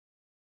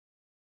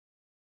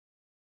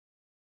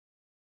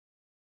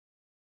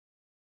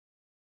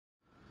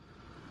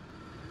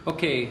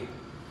Okay,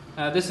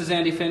 this is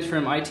Andy Finch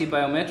from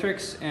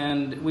ITBiometrics,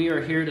 and we are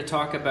here to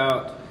talk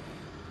about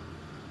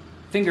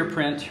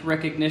fingerprint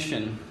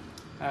recognition.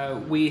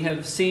 We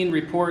have seen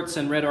reports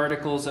and read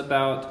articles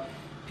about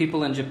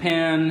people in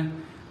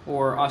Japan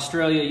or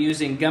Australia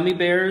using gummy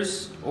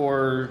bears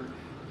or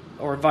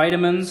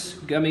vitamins,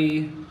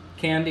 gummy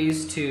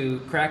candies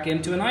to crack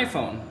into an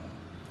iPhone.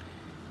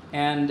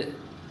 And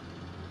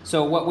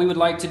so what we would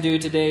like to do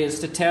today is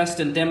to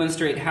test and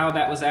demonstrate how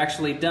that was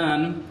actually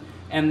done,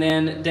 and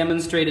then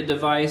demonstrate a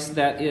device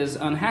that is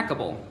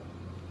unhackable.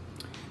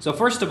 So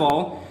first of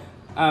all,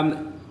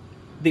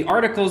 the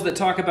articles that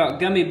talk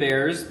about gummy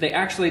bears, they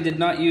actually did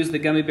not use the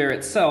gummy bear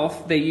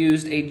itself. They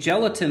used a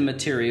gelatin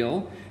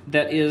material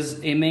that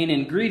is a main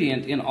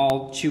ingredient in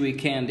all chewy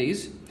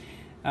candies.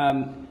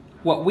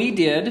 What we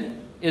did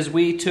is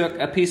we took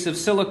a piece of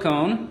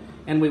silicone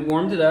and we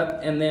warmed it up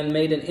and then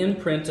made an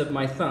imprint of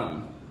my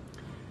thumb.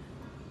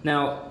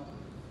 Now,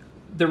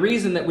 the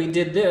reason that we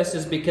did this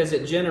is because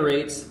it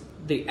generates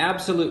the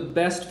absolute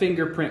best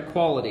fingerprint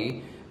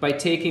quality by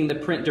taking the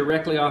print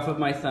directly off of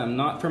my thumb,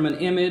 not from an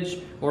image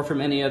or from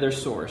any other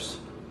source.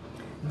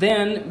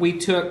 Then we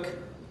took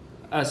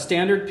a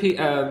standard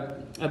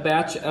a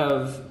batch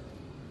of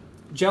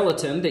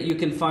gelatin that you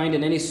can find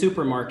in any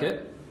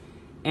supermarket,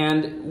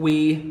 and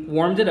we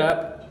warmed it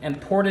up and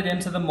poured it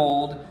into the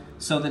mold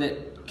so that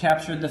it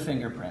captured the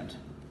fingerprint.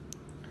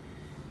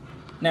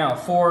 Now,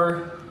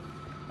 for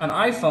an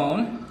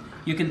iPhone,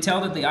 you can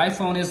tell that the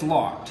iPhone is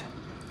locked.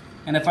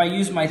 And if I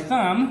use my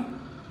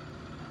thumb,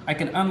 I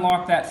can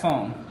unlock that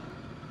phone.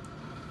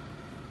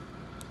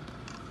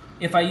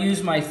 If I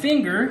use my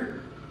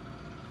finger,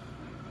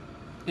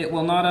 it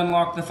will not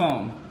unlock the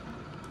phone.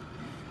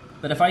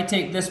 But if I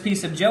take this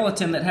piece of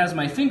gelatin that has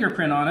my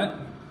fingerprint on it,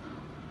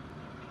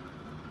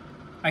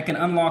 I can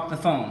unlock the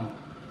phone.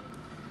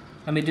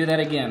 Let me do that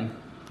again.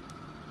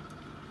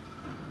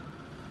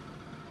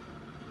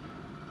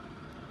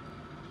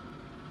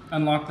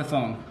 Unlock the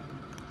phone.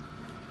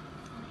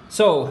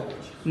 So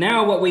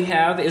now what we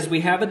have is we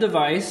have a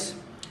device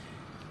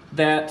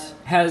that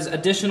has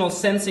additional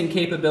sensing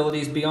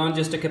capabilities beyond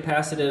just a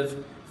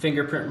capacitive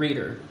fingerprint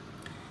reader.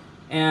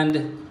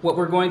 And what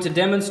we're going to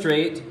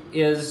demonstrate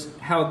is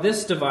how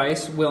this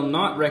device will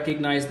not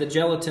recognize the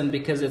gelatin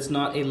because it's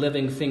not a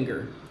living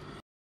finger.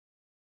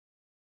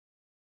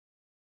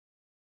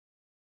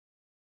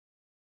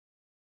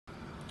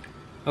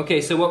 Okay,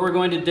 so what we're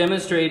going to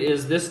demonstrate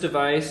is this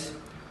device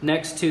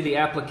next to the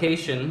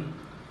application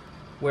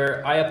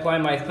where I apply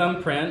my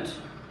thumbprint.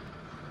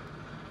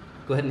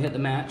 Go ahead and hit the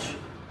match.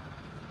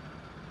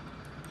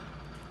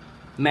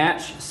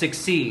 Match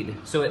succeed.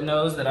 So it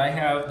knows that I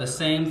have the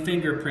same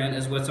fingerprint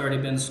as what's already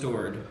been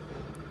stored.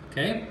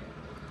 Okay?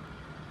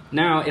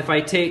 Now, if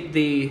I take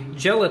the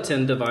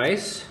gelatin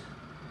device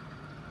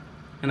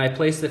and I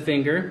place the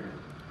finger,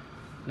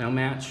 now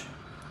match.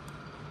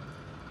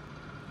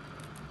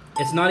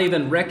 It's not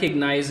even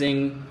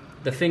recognizing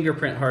the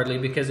fingerprint hardly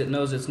because it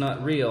knows it's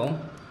not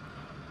real.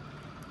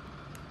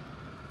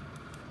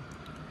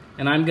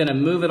 And I'm going to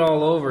move it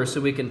all over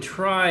so we can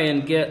try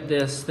and get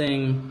this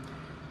thing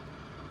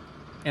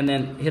and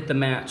then hit the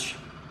match.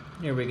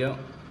 Here we go.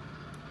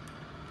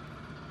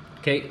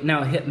 Okay,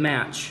 now hit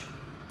match.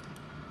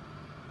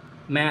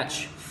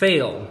 Match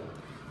fail.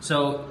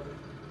 So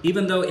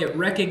even though it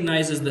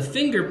recognizes the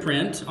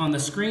fingerprint on the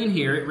screen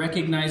here, it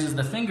recognizes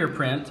the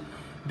fingerprint,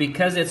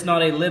 because it's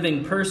not a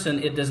living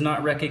person, it does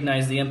not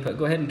recognize the input.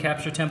 Go ahead and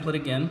capture template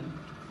again.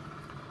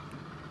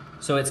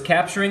 So it's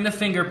capturing the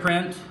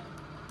fingerprint,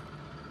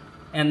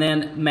 and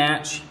then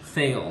match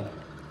fail.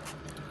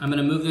 I'm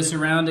going to move this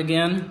around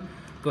again.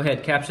 Go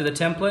ahead, capture the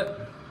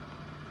template.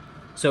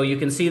 So you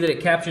can see that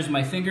it captures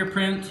my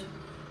fingerprint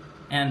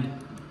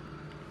and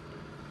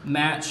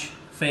match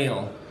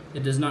fail.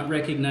 It does not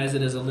recognize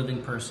it as a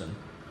living person.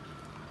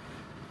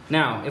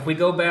 Now, if we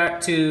go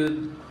back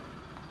to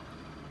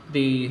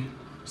the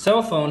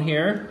cell phone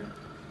here,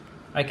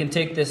 I can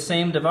take this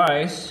same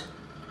device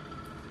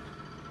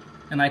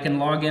and I can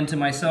log into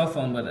my cell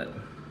phone with it.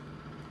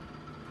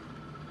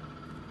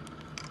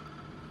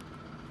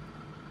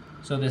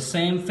 So the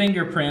same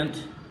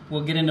fingerprint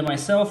will get into my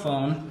cell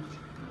phone,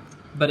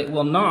 but it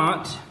will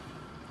not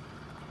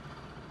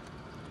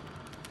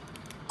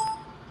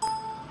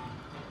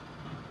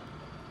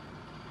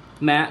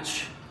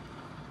match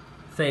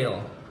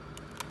fail.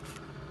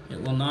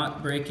 It will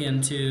not break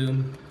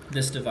into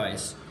this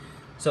device.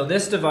 So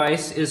this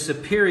device is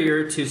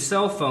superior to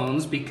cell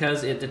phones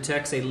because it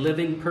detects a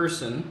living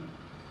person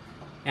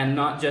and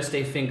not just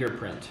a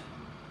fingerprint.